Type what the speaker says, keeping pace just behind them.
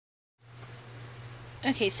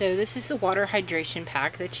Okay, so this is the water hydration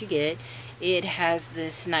pack that you get. It has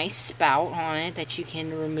this nice spout on it that you can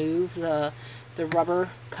remove the rubber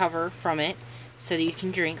cover from it so that you can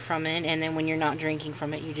drink from it, and then when you're not drinking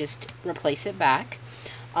from it, you just replace it back.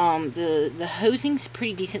 The hosing's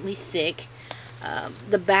pretty decently thick.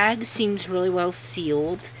 The bag seems really well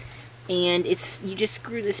sealed, and you just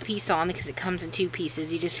screw this piece on because it comes in two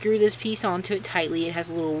pieces. You just screw this piece onto it tightly. It has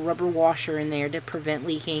a little rubber washer in there to prevent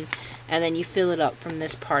leaking, and then you fill it up from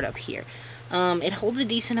this part up here. It holds a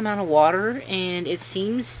decent amount of water, and it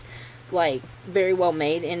seems like very well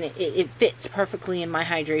made, and it fits perfectly in my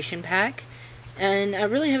hydration pack. And I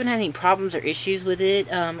really haven't had any problems or issues with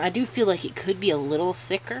it. I do feel like it could be a little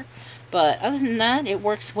thicker, but other than that, it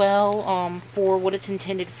works well for what it's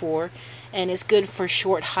intended for, and it's good for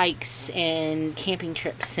short hikes and camping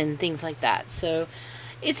trips and things like that. So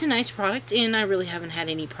it's a nice product, and I really haven't had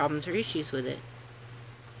any problems or issues with it.